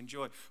things to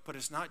enjoy, but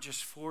it's not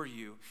just for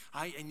you.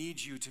 I need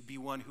you to be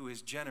one who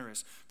is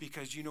generous,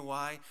 because you know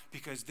why?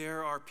 Because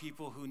there are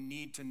people who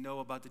need to know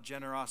about the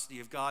generosity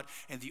of God,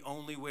 and the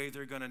only way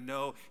they're going to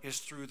know is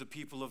through the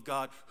people of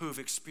God who have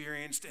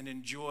experienced and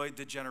enjoyed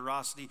the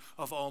generosity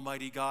of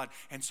Almighty God.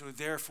 And so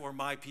therefore,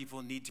 my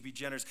people need to be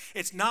generous.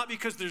 It's not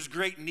because there's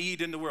great need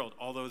in the world,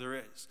 although there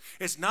is.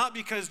 It's not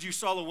because you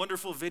saw a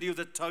wonderful video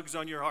that tugs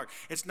on your heart.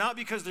 It's not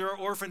because there are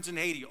orphans in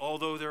Haiti,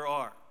 although there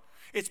are.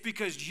 It's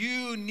because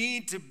you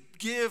need to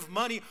give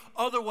money,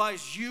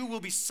 otherwise you will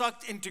be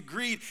sucked into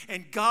greed,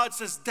 and God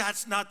says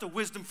that's not the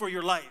wisdom for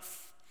your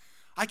life.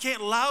 I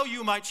can't allow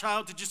you, my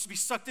child, to just be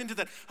sucked into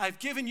that. I've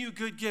given you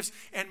good gifts,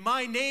 and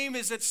my name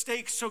is at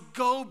stake, so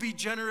go be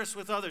generous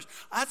with others.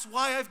 That's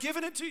why I've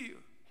given it to you,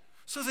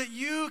 so that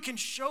you can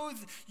show,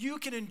 you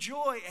can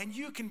enjoy, and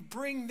you can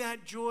bring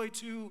that joy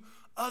to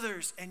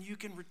others, and you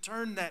can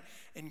return that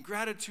in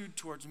gratitude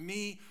towards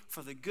me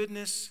for the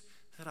goodness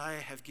that I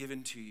have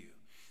given to you.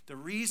 The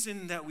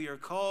reason that we are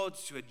called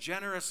to a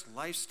generous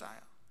lifestyle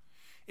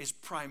is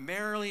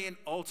primarily and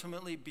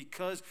ultimately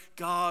because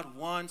God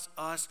wants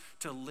us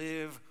to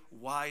live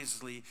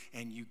wisely,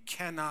 and you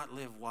cannot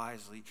live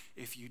wisely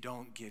if you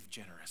don't give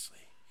generously.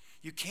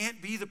 You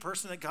can't be the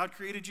person that God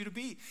created you to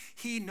be.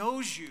 He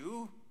knows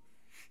you.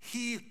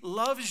 He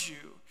loves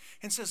you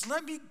and says,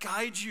 let me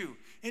guide you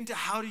into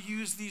how to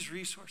use these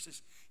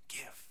resources.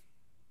 Give,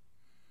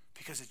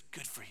 because it's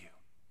good for you,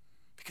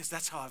 because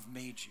that's how I've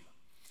made you,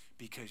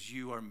 because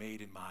you are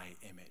made in my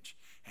image,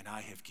 and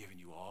I have given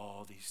you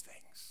all these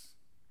things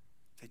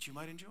that you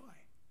might enjoy.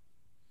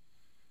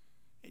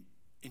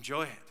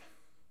 Enjoy it.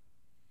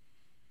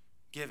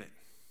 Give it.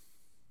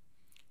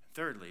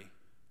 Thirdly,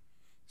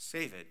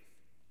 save it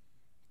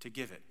to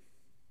give it.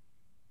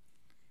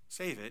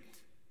 Save it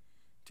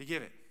to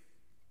give it.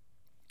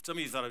 Some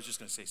of you thought I was just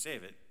going to say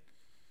save it.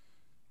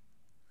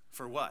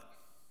 For what?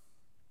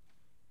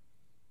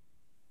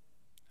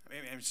 I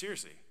mean,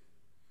 seriously.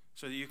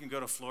 So that you can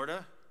go to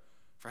Florida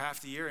for half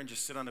the year and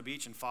just sit on the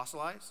beach and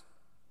fossilize?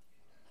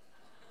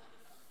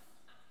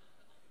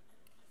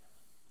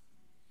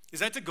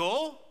 Is that the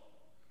goal?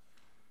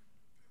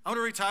 I want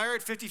to retire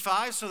at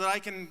 55 so that I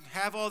can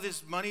have all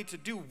this money to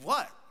do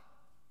what?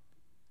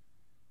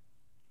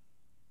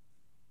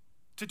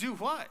 To do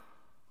what?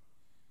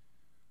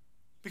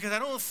 Because I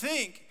don't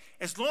think,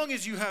 as long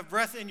as you have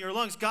breath in your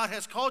lungs, God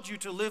has called you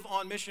to live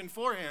on mission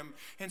for him.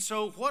 And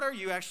so what are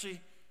you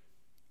actually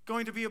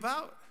going to be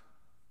about?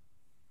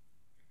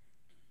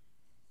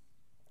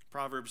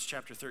 Proverbs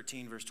chapter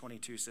 13, verse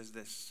 22 says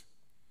this: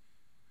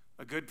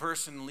 a good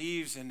person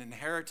leaves an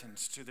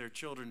inheritance to their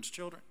children's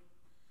children,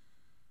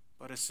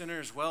 but a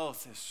sinner's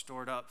wealth is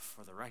stored up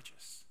for the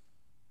righteous.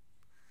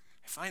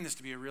 I find this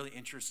to be a really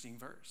interesting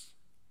verse,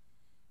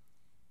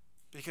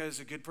 because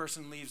a good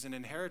person leaves an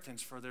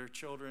inheritance for their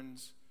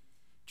children's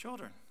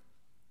children.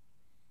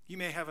 You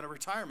may have a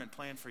retirement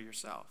plan for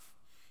yourself.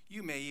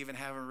 You may even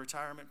have a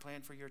retirement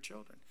plan for your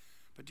children.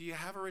 But do you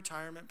have a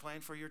retirement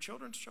plan for your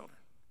children's children?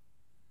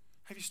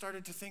 Have you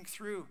started to think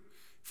through?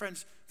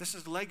 Friends, this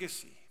is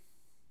legacy.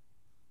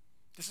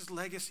 This is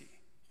legacy.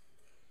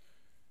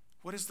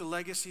 What is the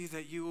legacy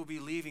that you will be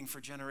leaving for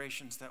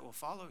generations that will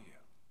follow you?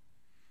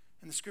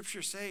 And the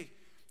scriptures say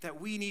that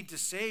we need to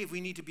save,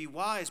 we need to be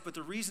wise, but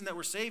the reason that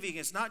we're saving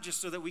is not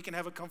just so that we can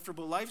have a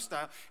comfortable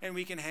lifestyle and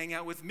we can hang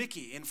out with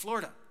Mickey in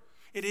Florida.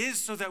 It is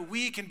so that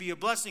we can be a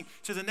blessing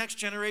to the next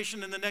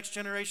generation and the next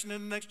generation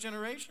and the next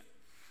generation.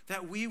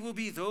 That we will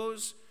be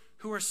those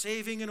who are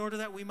saving in order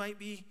that we might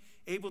be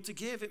able to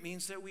give. It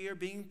means that we are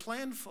being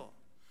planful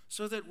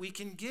so that we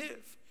can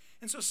give.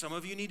 And so some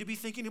of you need to be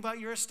thinking about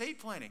your estate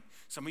planning.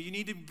 Some of you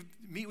need to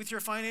meet with your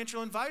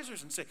financial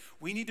advisors and say,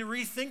 we need to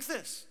rethink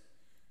this.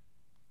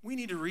 We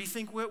need to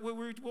rethink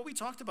what we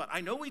talked about.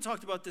 I know we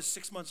talked about this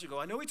 6 months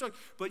ago.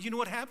 But you know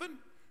what happened?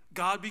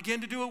 God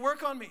began to do a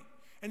work on me.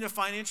 And the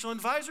financial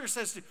advisor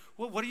says,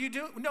 well, what are you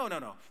doing? No.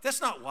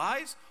 That's not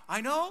wise.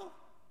 I know.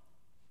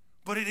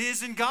 But it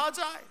is in God's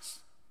eyes.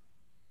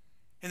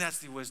 And that's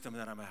the wisdom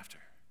that I'm after.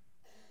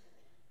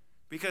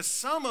 Because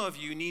some of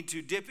you need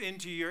to dip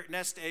into your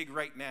nest egg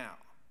right now.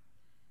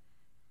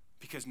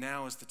 Because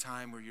now is the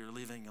time where you're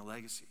living a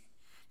legacy.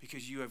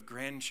 Because you have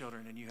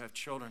grandchildren and you have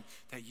children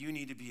that you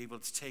need to be able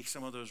to take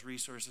some of those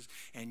resources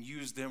and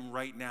use them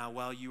right now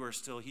while you are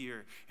still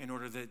here, in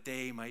order that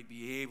they might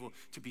be able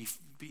to be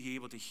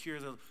able to hear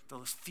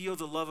feel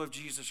the love of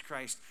Jesus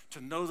Christ, to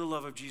know the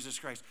love of Jesus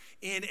Christ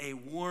in a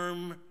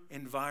warm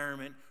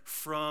environment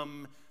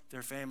from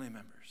their family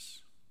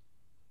members.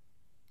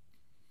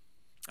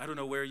 I don't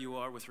know where you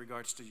are with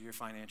regards to your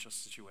financial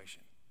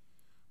situation.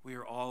 We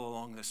are all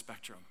along the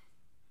spectrum.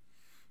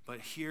 But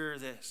hear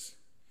this,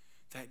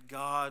 that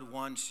God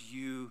wants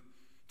you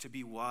to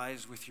be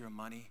wise with your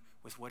money,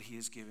 with what he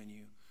has given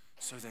you,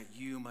 so that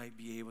you might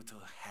be able to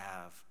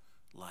have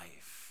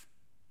life.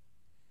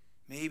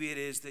 Maybe it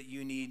is that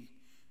you need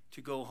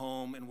to go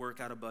home and work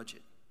out a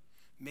budget.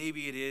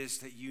 Maybe it is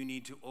that you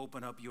need to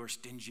open up your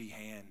stingy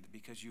hand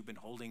because you've been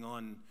holding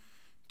on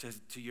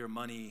to your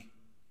money.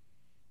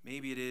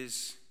 Maybe it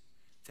is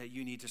that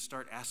you need to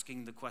start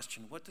asking the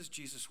question, what does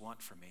Jesus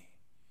want from me?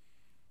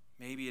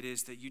 Maybe it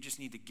is that you just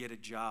need to get a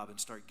job and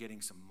start getting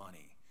some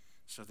money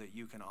so that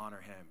you can honor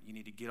him. You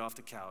need to get off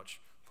the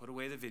couch, put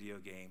away the video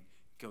game,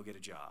 go get a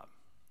job.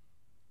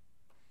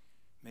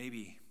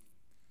 Maybe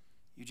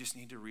you just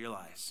need to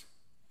realize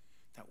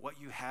that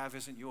what you have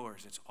isn't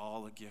yours. It's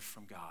all a gift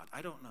from God.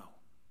 I don't know.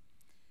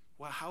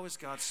 Well, how is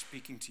God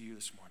speaking to you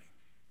this morning?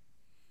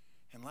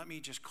 And let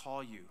me just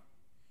call you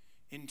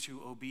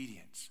into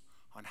obedience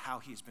on how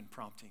he's been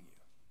prompting you.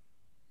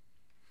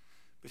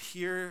 But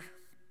here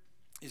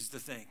is the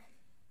thing.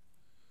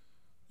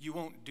 You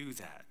won't do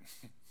that.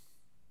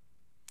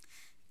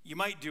 You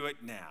might do it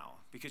now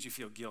because you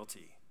feel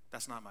guilty.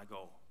 That's not my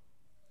goal.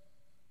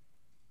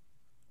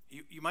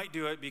 You might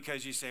do it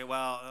because you say,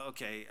 well,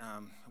 okay,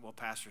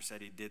 pastor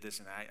said he did this,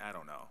 and I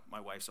don't know. My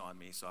wife's on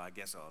me, so I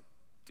guess I'll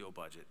do a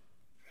budget.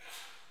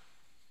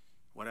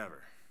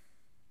 Whatever.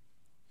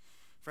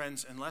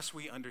 Friends, unless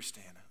we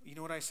understand, you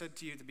know what I said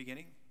to you at the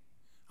beginning?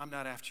 I'm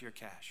not after your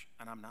cash,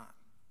 and I'm not.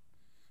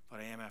 But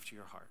I am after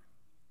your heart.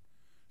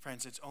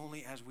 Friends, it's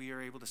only as we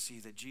are able to see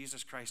that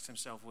Jesus Christ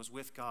himself was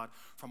with God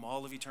from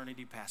all of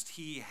eternity past.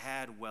 He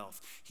had wealth.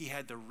 He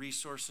had the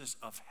resources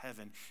of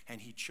heaven.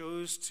 And he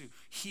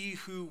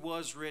who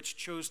was rich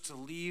chose to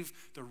leave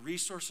the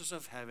resources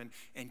of heaven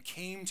and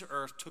came to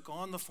earth, took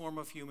on the form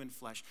of human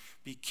flesh,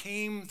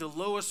 became the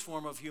lowest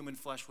form of human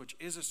flesh, which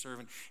is a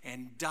servant,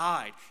 and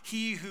died.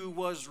 He who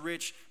was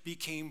rich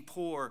became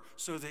poor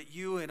so that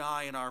you and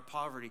I in our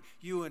poverty,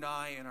 you and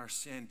I in our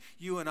sin,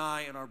 you and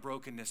I in our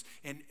brokenness,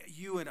 and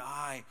you and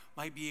I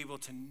might be able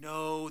to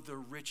know the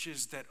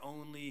riches that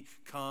only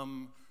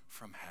come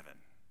from heaven.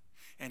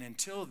 And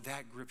until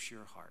that grips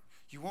your heart,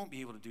 you won't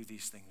be able to do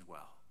these things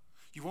well.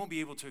 You won't be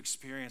able to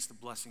experience the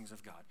blessings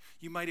of God.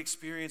 You might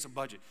experience a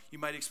budget. You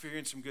might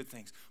experience some good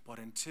things. But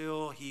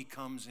until he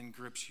comes and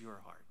grips your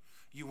heart,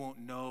 you won't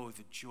know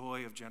the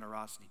joy of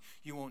generosity.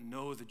 You won't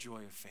know the joy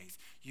of faith.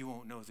 You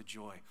won't know the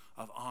joy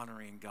of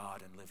honoring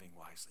God and living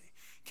wisely.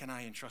 Can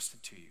I entrust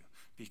it to you?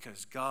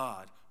 Because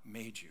God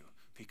made you.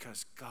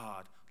 Because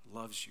God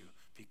loves you,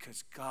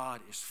 because God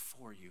is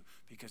for you,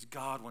 because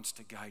God wants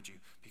to guide you,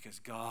 because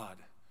God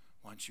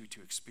wants you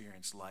to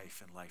experience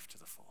life and life to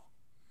the full.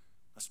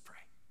 Let's pray.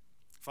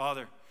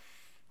 Father,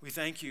 we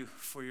thank you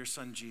for your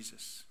son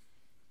Jesus.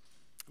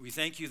 We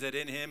thank you that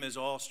in him is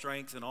all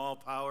strength and all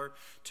power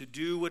to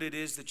do what it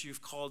is that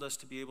you've called us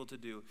to be able to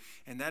do,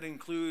 and that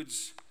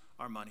includes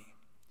our money.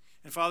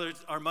 And Father,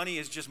 our money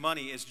is just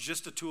money. It's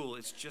just a tool.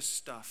 It's just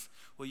stuff.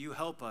 Will you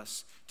help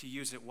us to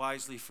use it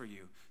wisely for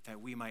you, that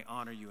we might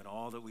honor you in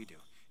all that we do?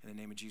 In the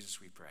name of Jesus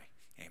we pray.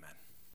 Amen.